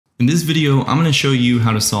In this video, I'm going to show you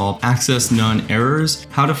how to solve access none errors,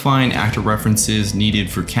 how to find actor references needed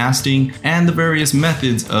for casting, and the various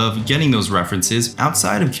methods of getting those references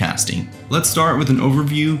outside of casting. Let's start with an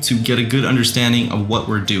overview to get a good understanding of what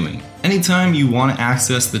we're doing. Anytime you want to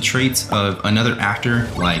access the traits of another actor,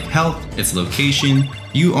 like health, its location,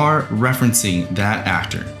 you are referencing that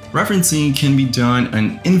actor. Referencing can be done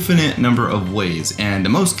an infinite number of ways, and the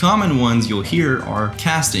most common ones you'll hear are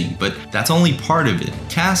casting, but that's only part of it.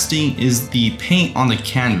 Casting is the paint on the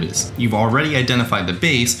canvas. You've already identified the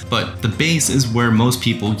base, but the base is where most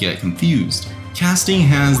people get confused. Casting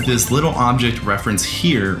has this little object reference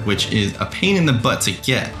here, which is a pain in the butt to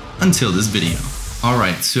get until this video.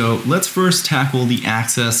 Alright, so let's first tackle the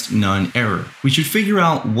accessed none error. We should figure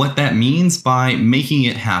out what that means by making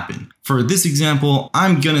it happen. For this example,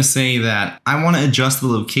 I'm gonna say that I want to adjust the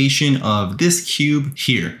location of this cube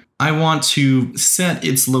here. I want to set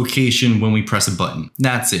its location when we press a button.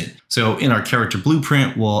 That's it. So in our character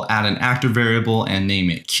blueprint, we'll add an actor variable and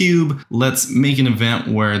name it cube. Let's make an event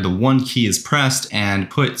where the one key is pressed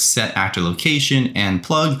and put set actor location and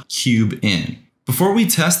plug cube in. Before we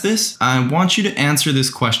test this, I want you to answer this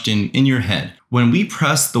question in your head. When we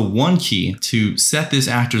press the one key to set this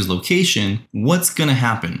actor's location, what's gonna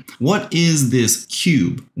happen? What is this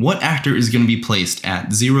cube? What actor is gonna be placed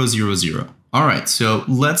at 0, 0, 0? Alright, so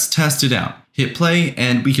let's test it out. Hit play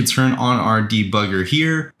and we can turn on our debugger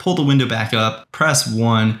here, pull the window back up, press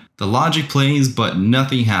 1, the logic plays but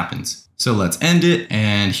nothing happens. So let's end it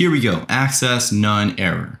and here we go, access none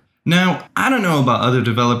error. Now, I don't know about other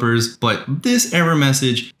developers, but this error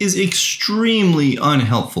message is extremely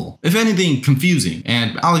unhelpful. If anything, confusing,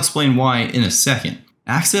 and I'll explain why in a second.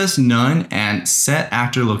 Access none and set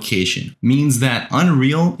actor location means that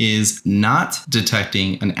Unreal is not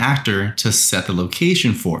detecting an actor to set the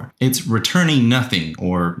location for. It's returning nothing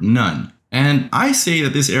or none. And I say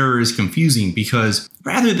that this error is confusing because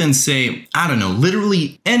rather than say, I don't know,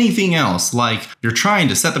 literally anything else, like you're trying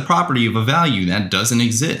to set the property of a value that doesn't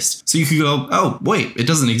exist. So you could go, oh, wait, it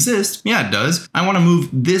doesn't exist. Yeah, it does. I want to move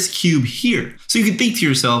this cube here. So you could think to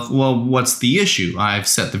yourself, well, what's the issue? I've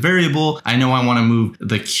set the variable. I know I want to move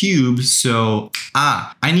the cube. So,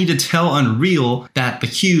 I need to tell Unreal that the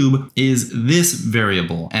cube is this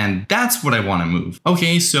variable. And that's what I want to move.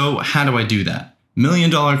 Okay, so how do I do that? $1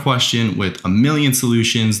 million question with a million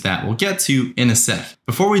solutions that we'll get to in a sec.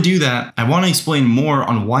 Before we do that, I want to explain more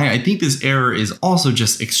on why I think this error is also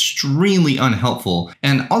just extremely unhelpful,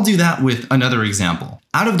 and I'll do that with another example.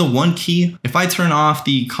 Out of the one key, if I turn off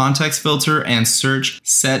the context filter and search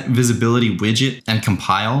set visibility widget and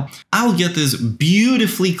compile, I'll get this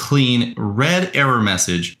beautifully clean red error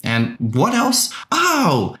message. And what else?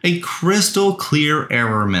 Oh, a crystal clear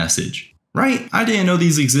error message. Right? I didn't know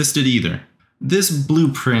these existed either. This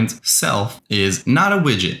blueprint self is not a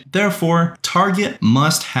widget, therefore target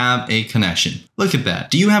must have a connection. Look at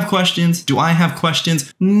that. Do you have questions? Do I have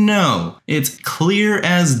questions? No, it's clear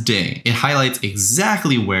as day. It highlights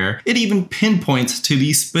exactly where, it even pinpoints to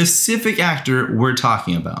the specific actor we're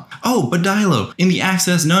talking about. Oh, but Dilo, in the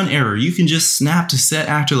access none error, you can just snap to set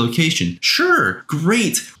actor location. Sure,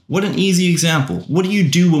 great. What an easy example. What do you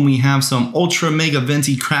do when we have some ultra mega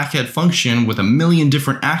venti crackhead function with a million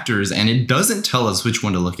different actors and it doesn't tell us which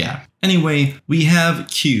one to look at? Anyway, we have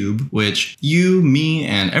cube, which you, me,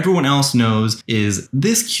 and everyone else knows is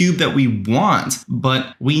this cube that we want,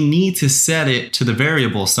 but we need to set it to the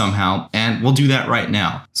variable somehow, and we'll do that right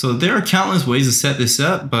now. So there are countless ways to set this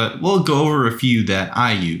up, but we'll go over a few that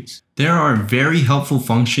I use. There are very helpful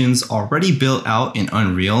functions already built out in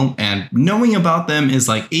Unreal, and knowing about them is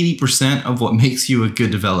like 80% of what makes you a good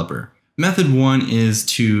developer. Method 1 is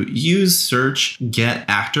to use search get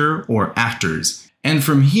actor or actors. And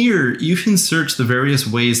from here, you can search the various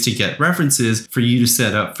ways to get references for you to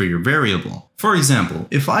set up for your variable. For example,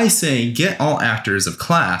 if I say get all actors of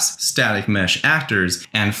class static mesh actors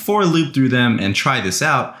and for loop through them and try this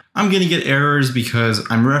out, I'm going to get errors because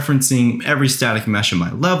I'm referencing every static mesh in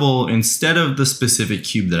my level instead of the specific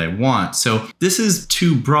cube that I want. So this is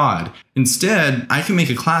too broad. Instead, I can make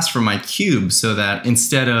a class for my cube so that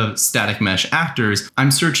instead of static mesh actors,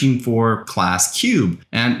 I'm searching for class cube.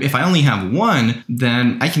 And if I only have one,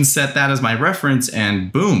 then I can set that as my reference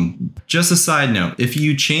and boom. Just a side note, if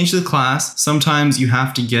you change the class, sometimes you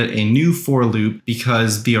have to get a new for loop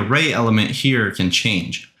because the array element here can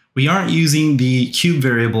change. We aren't using the cube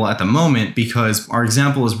variable at the moment because our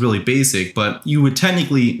example is really basic, but you would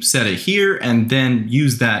technically set it here and then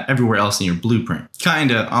use that everywhere else in your blueprint.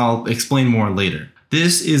 Kinda, I'll explain more later.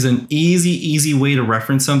 This is an easy way to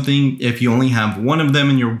reference something if you only have one of them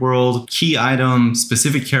in your world, key item,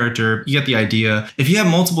 specific character, you get the idea. If you have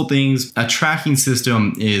multiple things, a tracking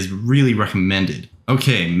system is really recommended.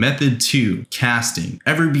 Okay, method 2, casting.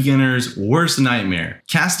 Every beginner's worst nightmare.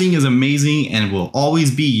 Casting is amazing and will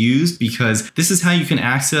always be used because this is how you can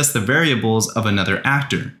access the variables of another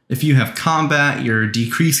actor. If you have combat, you're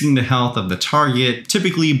decreasing the health of the target,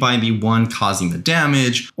 typically by the one causing the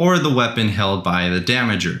damage or the weapon held by the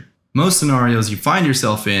damager. Most scenarios you find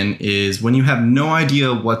yourself in is when you have no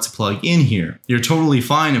idea what to plug in here. You're totally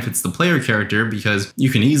fine if it's the player character because you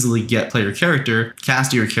can easily get player character,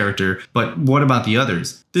 cast your character, but what about the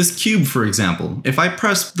others? This cube, for example, if I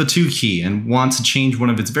press the 2 key and want to change one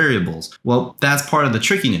of its variables, well, that's part of the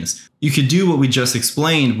trickiness. You could do what we just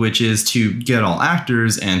explained, which is to get all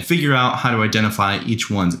actors and figure out how to identify each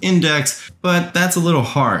one's index, but that's a little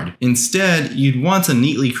hard. Instead, you'd want to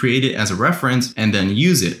neatly create it as a reference and then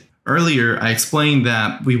use it. Earlier, I explained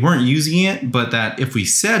that we weren't using it, but that if we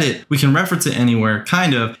set it, we can reference it anywhere,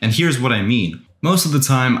 kind of, and here's what I mean. Most of the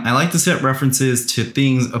time, I like to set references to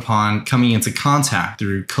things upon coming into contact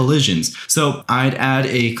through collisions. So I'd add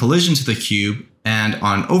a collision to the cube, and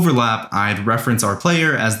on overlap, I'd reference our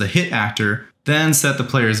player as the hit actor, then set the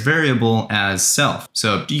player's variable as self.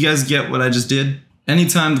 So do you guys get what I just did?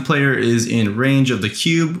 Anytime the player is in range of the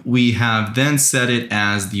cube, we have then set it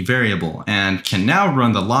as the variable and can now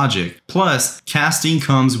run the logic. Plus, casting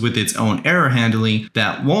comes with its own error handling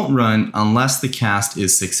that won't run unless the cast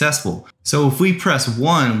is successful. So if we press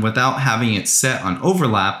 1 without having it set on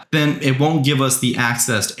overlap, then it won't give us the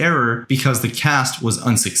accessed error because the cast was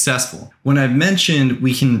unsuccessful. When I've mentioned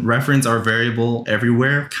we can reference our variable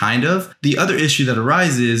everywhere, kind of, the other issue that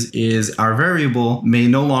arises is our variable may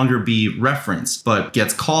no longer be referenced, but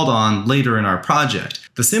gets called on later in our project.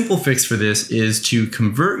 The simple fix for this is to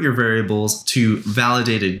convert your variables to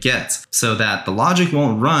validated gets so that the logic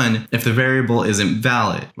won't run if the variable isn't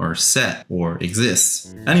valid or set or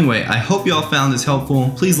exists. Anyway, I hope y'all found this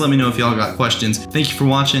helpful. Please let me know if y'all got questions. Thank you for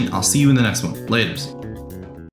watching. I'll see you in the next one. Laters.